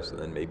featured artist and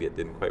then maybe it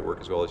didn't quite work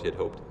as well as you had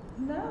hoped?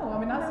 No, I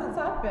mean, not since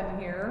I've been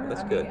here.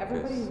 That's I good, mean,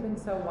 everybody's been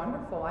so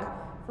wonderful. I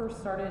first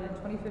started in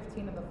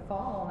 2015 in the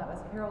fall, and that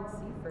was Harold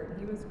Seifert.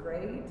 He was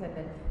great, and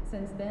then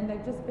since then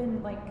they've just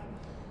been like,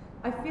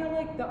 I feel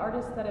like the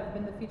artists that have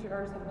been the featured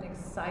artists have been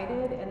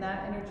excited, and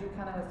that energy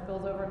kind of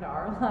spills over into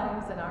our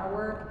lives and our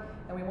work,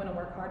 and we want to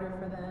work harder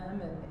for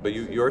them. And But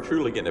you're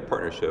truly getting a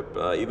partnership,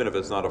 even if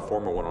it's not a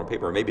formal one on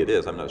paper. Maybe it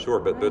is, I'm not sure.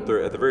 But at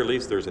the very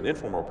least, there's an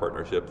informal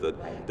partnership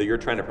that you're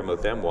trying to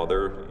promote them while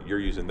you're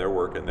using their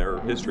work and their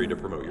history to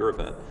promote your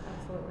event.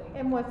 Absolutely.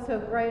 And what's so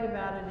great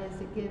about it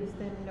is it gives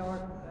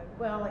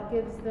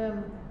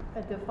them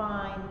a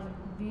defined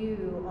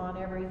view on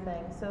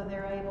everything, so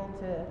they're able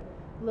to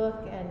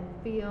look and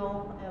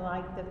feel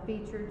like the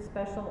featured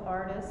special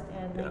artist,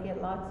 and they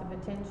get lots of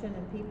attention,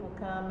 and people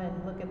come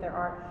and look at their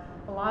art.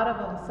 A lot of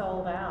them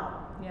sold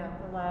out.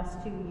 The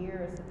last 2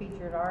 years, the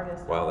featured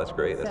artists. Wow, that's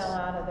great. Sell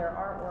out of their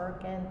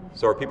artwork. And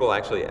so are people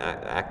actually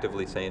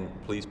actively saying,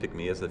 please pick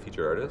me as the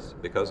featured artist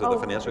because of the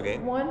financial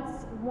gain?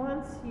 Once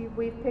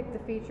we've picked the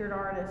featured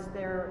artist,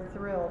 they're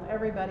thrilled.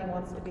 Everybody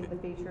wants to be the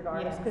featured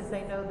artist because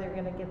they know they're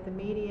going to get the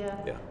media.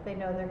 Yeah. They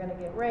know they're going to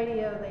get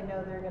radio. They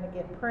know they're going to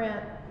get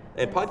print.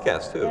 And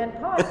podcasts too. And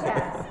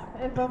podcasts.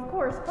 And of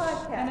course,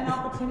 podcasts. And an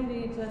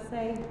opportunity to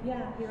say,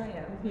 yeah, here I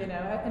am,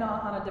 and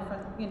on a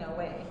different,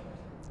 way.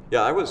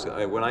 Yeah,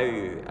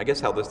 I guess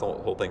how this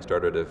whole thing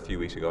started a few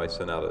weeks ago, I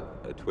sent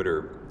out a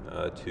Twitter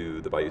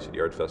to the Bayou City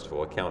Art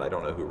Festival account. I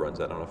don't know who runs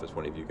that. I don't know if it's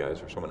one of you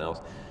guys or someone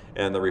else.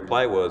 And the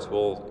reply was,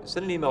 well,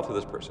 send an email to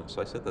this person.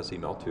 So I sent this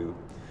email to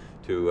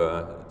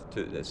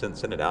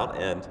send it out,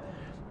 and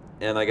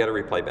I got a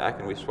reply back,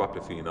 and we swapped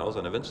a few emails,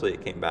 and eventually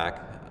it came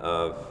back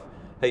of,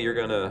 hey, you're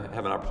going to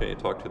have an opportunity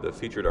to talk to the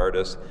featured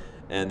artist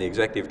and the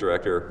executive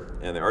director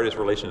and the artist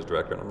relations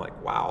director. And I'm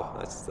like, wow,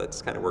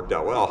 that's kind of worked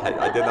out well.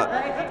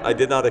 I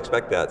did not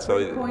expect that.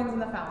 So Coins in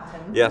the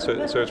fountain. Yeah, so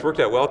it's worked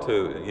out well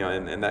to,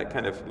 and that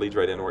kind of leads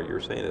right into what you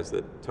were saying, is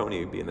that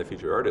Tony, being the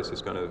featured artist,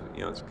 is going to,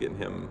 it's getting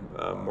him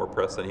more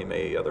press than he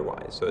may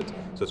otherwise. So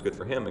it's good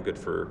for him and good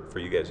for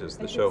you guys as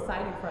the show. It's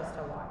exciting for us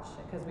to watch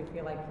because we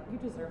feel like you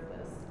deserve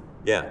this.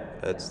 Yeah,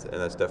 that's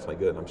definitely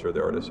good. I'm sure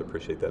the artists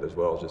appreciate that as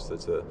well. Just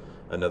it's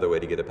another way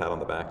to get a pat on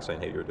the back,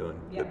 saying, "Hey, you're doing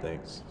good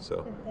things."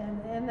 So.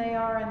 And they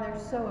are, and they're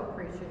so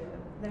appreciative.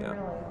 They really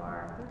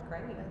are. They're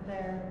great.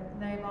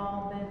 They've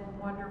all been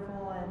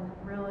wonderful and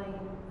really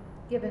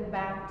given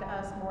back to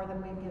us more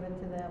than we've given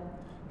to them.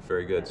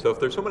 Very good. So if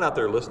there's someone out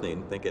there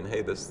listening, thinking,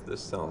 "Hey, this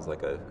sounds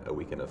like a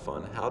weekend of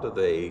fun," how do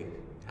they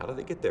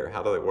get there?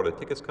 What do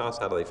tickets cost?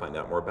 How do they find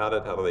out more about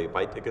it? How do they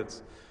buy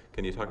tickets?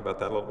 Can you talk about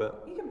that a little bit?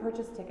 You can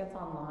purchase tickets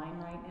online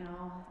right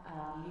now.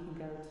 You can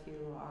go to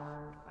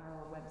our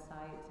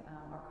website,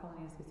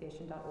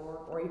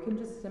 ourcolonyassociation.org, or you can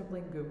just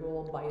simply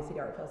Google Bayou City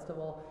Art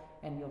Festival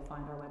and you'll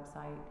find our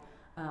website.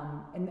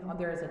 And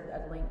there is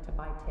a link to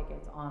buy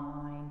tickets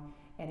online,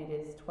 and it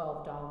is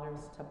 $12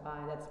 to buy.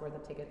 That's where the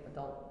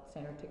adult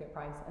standard ticket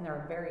price. And there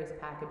are various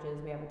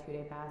packages. We have a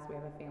 2-day pass, we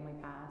have a family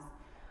pass,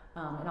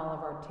 and all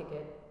of our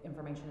ticket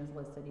information is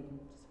listed. You can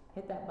just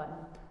hit that button,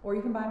 or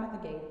you can buy them at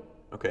the gate.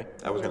 Okay,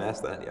 I was going to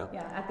ask that. Yeah.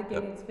 Yeah, at the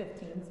gate it's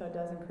 $15, so it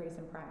does increase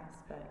in price.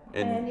 But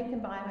and you can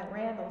buy them at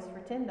Randall's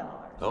for $10.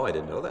 Oh, I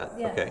didn't know that.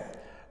 Yes. Okay.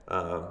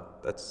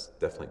 That's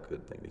definitely a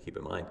good thing to keep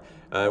in mind.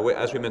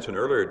 As we mentioned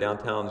earlier,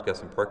 downtown's got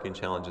some parking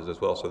challenges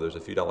as well, so there's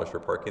a few dollars for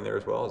parking there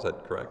as well. Is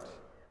that correct?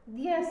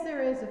 Yes,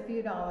 there is a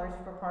few dollars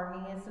for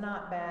parking. It's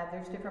not bad.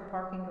 There's different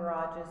parking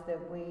garages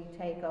that we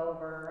take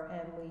over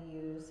and we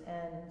use.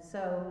 And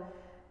so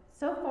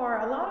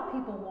far, a lot of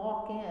people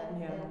walk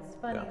in. Yeah. It's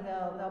funny,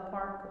 Yeah. they'll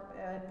park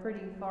a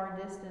pretty far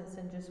distance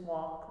and just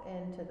walk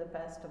into the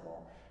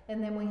festival.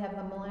 And then we have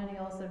the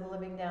millennials that are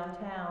living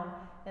downtown,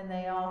 and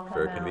they all come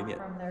Very out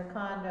convenient. from their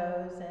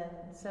condos.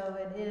 And so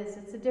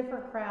it's a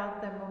different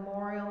crowd than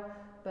Memorial,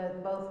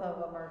 but both of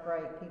them are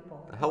great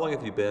people. How long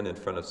have you been in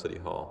front of City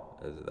Hall?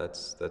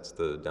 That's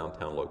the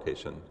downtown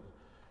location.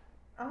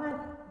 I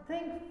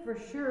think for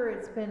sure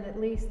it's been at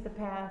least the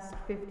past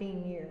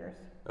 15 years.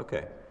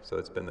 Okay, so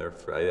it's been there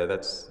for, yeah,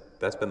 that's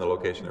been the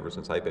location ever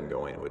since I've been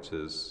going, which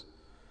is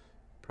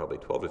probably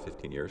 12 to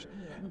 15 years.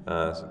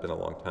 So it's been a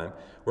long time.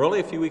 We're only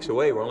a few weeks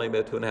away. We're only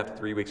about 2.5 to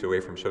 3 weeks away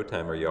from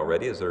showtime. Are you all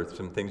ready? Is there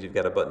some things you've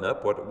got to button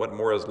up? What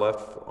more is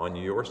left on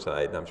your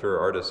side? I'm sure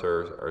artists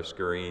are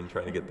scurrying,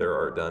 trying to get their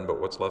art done,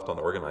 but what's left on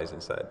the organizing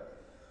side?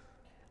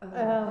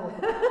 Oh,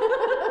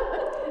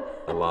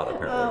 A lot, a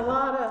apparently.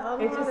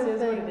 lot It of just is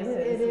what it things. is,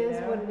 It you is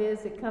know? what it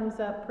is. It comes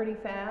up pretty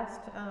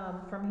fast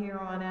from here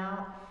on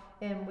out,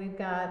 and we've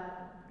got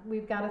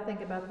to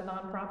think about the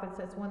nonprofits.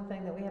 That's one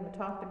thing that we haven't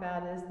talked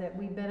about, is that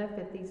we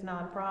benefit these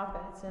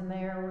nonprofits, and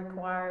they are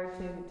required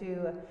to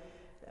do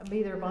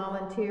either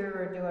volunteer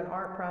or do an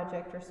art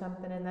project or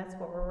something, and that's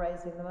what we're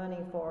raising the money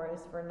for,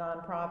 is for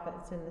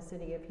nonprofits in the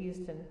city of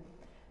Houston.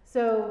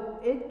 So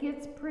it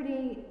gets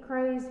pretty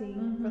crazy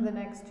for the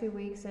next 2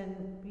 weeks, and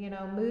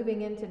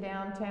moving into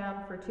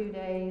downtown for 2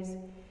 days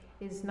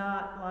is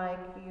not like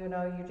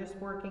you're just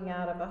working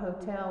out of a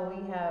hotel.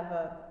 We have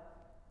a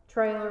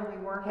trailer we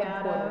work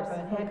out of, Headquarters,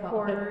 and we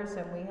call it. headquarters,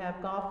 and we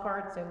have golf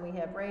carts, and we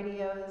have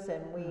radios,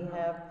 and we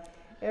have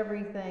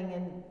everything,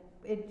 and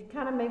it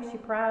kind of makes you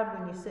proud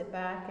when you sit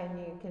back and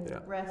you can Yeah.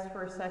 rest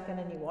for a second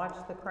and you watch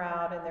the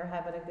crowd and they're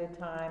having a good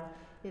time.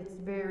 It's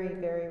very,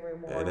 very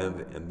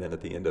rewarding. And then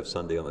at the end of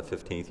Sunday on the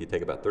 15th, you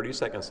take about 30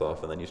 seconds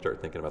off, and then you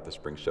start thinking about the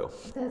spring show.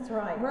 That's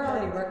right. We're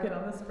already working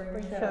on the spring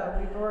Spring show. show.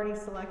 We've already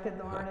selected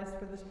the artist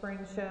for the spring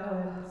show,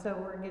 and so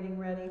we're getting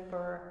ready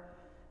for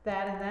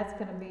that, and that's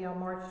going to be on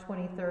March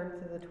 23rd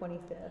to the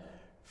 25th.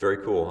 Very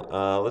cool.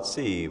 Let's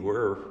see.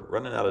 We're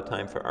running out of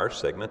time for our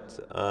segment.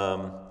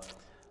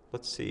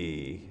 Let's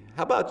see.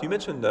 How about, you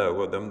mentioned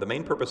the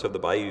main purpose of the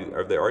Bayou,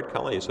 of the Art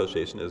Colony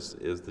Association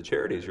is the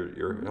charities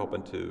you're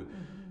helping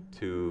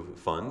to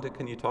fund.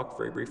 Can you talk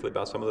very briefly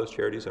about some of those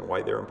charities and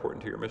why they're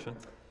important to your mission?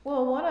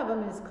 Well, one of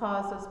them is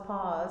Causes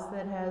Paws,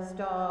 that has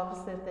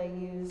dogs that they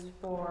use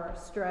for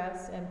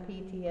stress and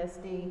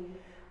PTSD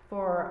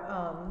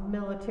for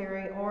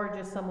military or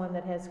just someone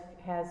that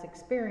has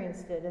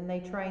experienced it, and they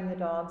train the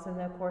dogs, and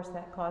of course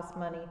that costs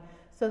money.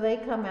 So they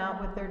come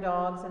out with their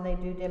dogs and they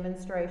do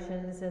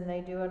demonstrations and they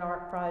do an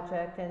art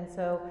project, and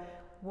so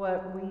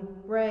what we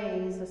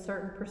raise, a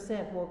certain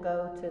percent will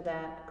go to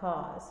that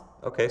cause.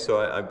 Okay, so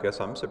I guess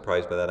I'm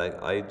surprised by that.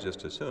 I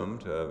just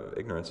assumed,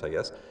 ignorance I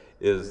guess,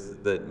 is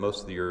that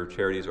most of your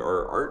charities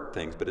are art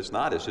things, but it's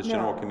not. It's just No.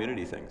 general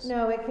community things.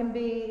 No, it can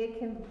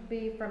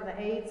be from the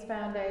AIDS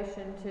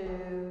Foundation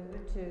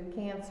to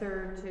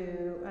cancer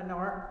to an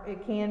art.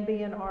 It can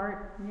be an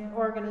art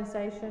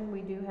organization.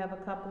 We do have a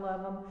couple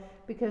of them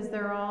because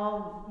they're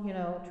all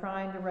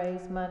trying to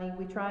raise money.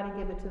 We try to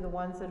give it to the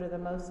ones that are the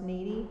most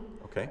needy.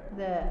 Okay.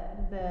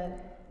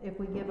 That if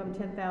we give them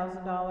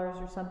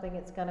 $10,000 or something,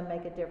 it's going to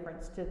make a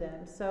difference to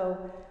them. So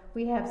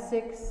we have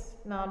 6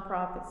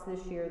 nonprofits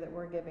this year that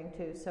we're giving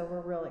to. So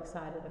we're real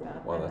excited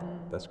about Well, that.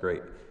 that's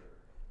great.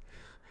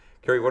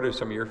 Carrie, what are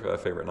some of your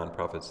favorite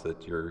nonprofits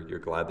that you're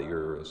glad that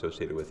you're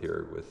associated with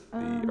here with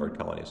the Art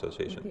Colony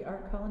Association? The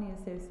Art Colony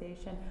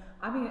Association.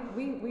 I mean,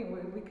 we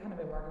kind of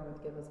been working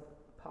with Give Us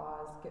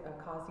Pause,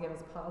 Cause to Give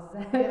Us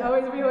Pause.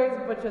 we always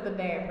butcher the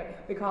name,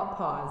 but we call it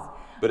Pause.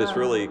 But it's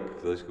really,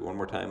 one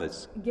more time,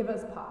 it's Give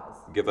Us Pause.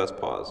 Give Us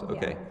Pause.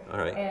 Okay, Yeah. all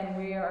right. And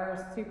we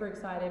are super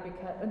excited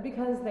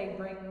because they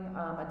bring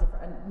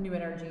a new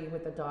energy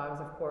with the dogs,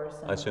 of course.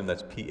 I assume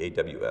that's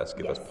PAWS,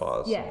 Give Us Yes.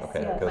 Pause. Yes,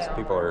 Okay, yes. because Play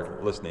people on are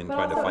words. listening, But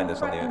trying to also find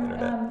us on the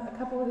internet. A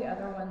couple of the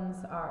other ones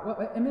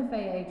are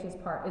MFAH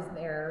is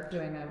there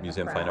doing a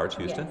Museum of craft. Fine Arts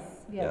Houston?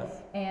 Yes.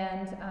 Yes.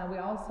 And we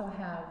also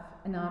have,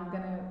 and now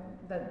I'm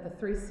the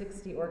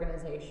 360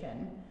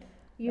 organization.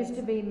 Used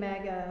to be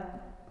Mega.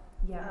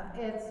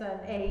 It's an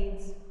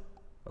AIDS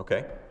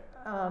Okay,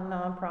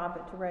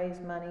 nonprofit to raise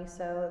money,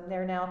 so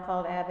they're now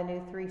called Avenue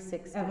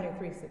 360. Avenue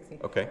 360.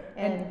 okay.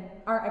 And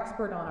our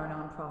expert on our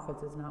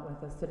nonprofits is not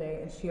with us today,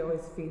 and she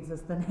always feeds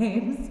us the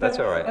names. That's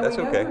all right. And That's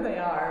we know okay. who they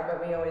are,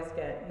 but we always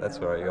get. That's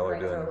all right. Y'all our are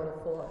brains doing- a little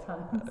full at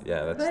times.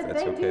 Yeah, But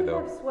that's they okay do though.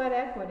 have sweat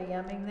equity.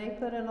 I mean, they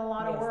put in a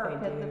lot of Yes, work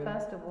they at the do.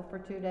 festival for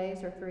 2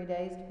 days or 3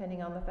 days,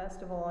 depending on the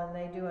festival, and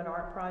they do an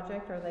art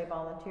project or they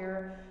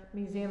volunteer.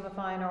 Museum of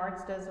Fine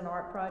Arts does an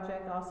art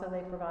project. Also,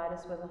 they provide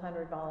us with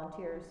 100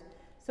 volunteers.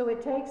 So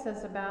it takes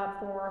us about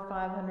 400 or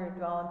 500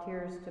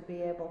 volunteers to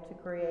be able to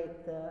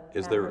create the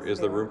Is there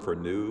atmosphere. room for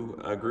new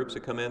groups that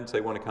come in, say,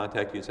 want to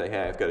contact you and say,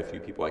 hey, I've got a few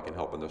people I can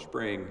help in the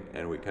spring,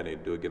 and we kind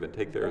of do a give and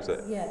take there? Is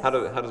that, Yes. how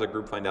does a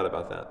group find out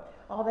about that?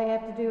 All they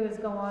have to do is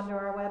go onto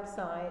our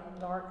website,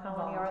 Art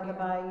Colony Art of the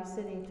Bayou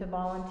City, to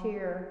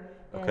volunteer.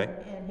 And, Okay.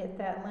 and hit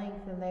that link,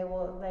 and they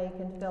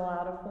can fill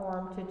out a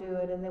form to do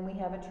it, and then we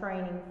have a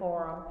training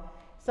for them.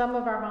 Some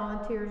of our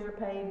volunteers are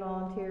paid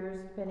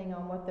volunteers, depending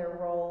on what their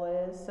role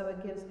is, so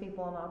it gives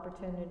people an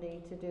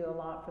opportunity to do a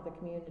lot for the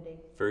community.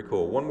 Very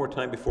cool. One more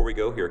time before we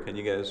go here, can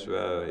you guys,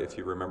 if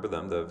you remember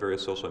them, the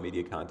various social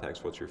media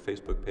contacts, what's your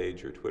Facebook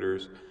page, your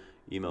Twitters,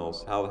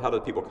 emails? How do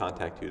people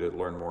contact you to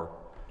learn more?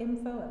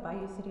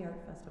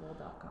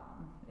 info@BayouCityArtFestival.com.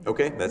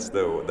 Okay, that's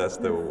the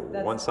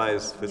one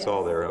size fits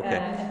all there. Okay.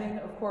 And then,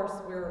 of course,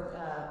 we're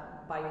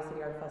Bayou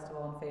City Art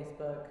Festival on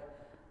Facebook.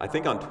 I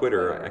think on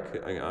Twitter,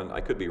 I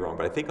could be wrong,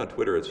 but I think on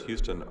Twitter it's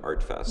Houston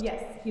Art Fest.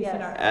 Yes, Houston Yes.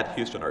 Art At Fest.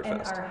 Houston Art And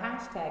Fest. our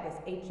hashtag is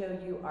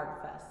HOU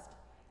Art Fest.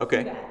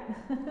 Okay. Do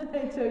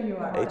that. HOU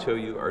Art Fest.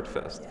 HOU Art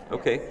Fest. Yeah.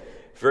 Okay.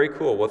 Very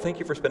cool. Well, thank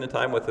you for spending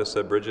time with us,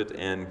 Bridget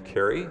and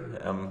Carrie.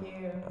 Thank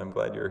you. I'm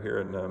glad you're here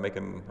and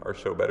making our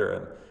show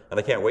better. And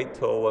I can't wait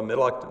till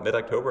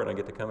mid-October and I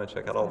get to come and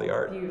check out all the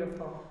art.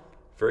 Beautiful.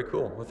 Very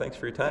cool. Well, thanks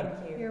for your time.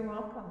 Thank you. You're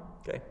welcome.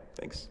 Okay,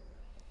 thanks.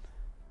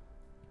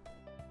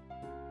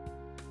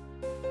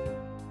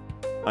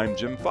 I'm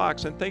Jim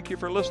Fox, and thank you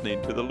for listening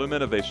to the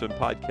Luminovation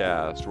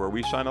Podcast, where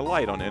we shine a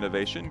light on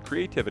innovation,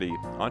 creativity,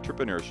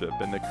 entrepreneurship,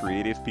 and the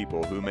creative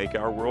people who make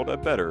our world a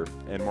better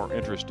and more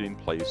interesting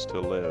place to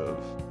live.